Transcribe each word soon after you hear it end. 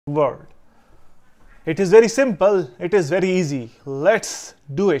world. It is very simple, it is very easy. Let's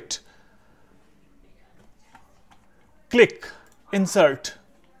do it. Click Insert.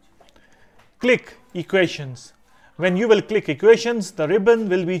 Click Equations. When you will click Equations, the ribbon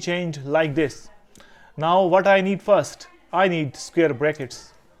will be changed like this. Now what I need first? I need square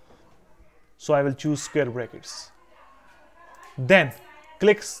brackets. So I will choose square brackets. Then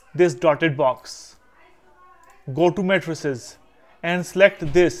click this dotted box. Go to Matrices and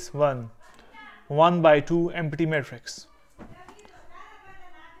select this one, 1/2 empty matrix.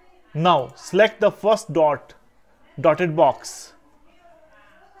 Now select the first dotted box.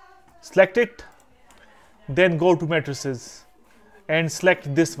 Select it, then go to Matrices and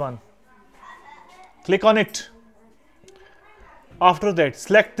select this one. Click on it. After that,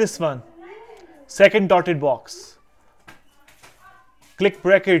 select this one, second dotted box. Click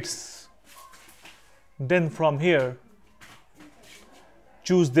brackets. Then from here,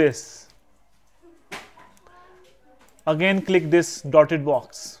 choose this. Again, click this dotted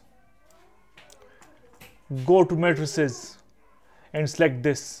box. Go to Matrices and select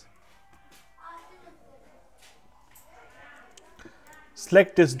this.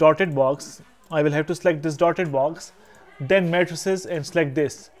 Select this dotted box. I will have to select this dotted box, then Matrices and select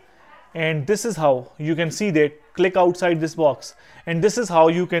this. And this is how you can see that, click outside this box, and this is how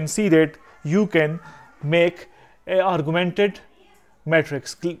you can see that you can make a augmented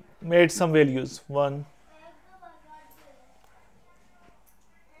matrix. Made some values, 1,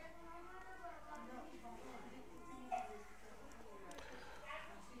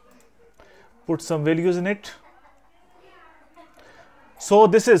 put some values in it. So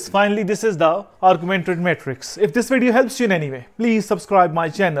this is the augmented matrix. If this video helps you in any way, please subscribe my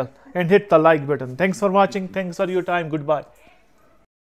channel and hit the like button. Thanks for watching. Thanks for your time. Goodbye.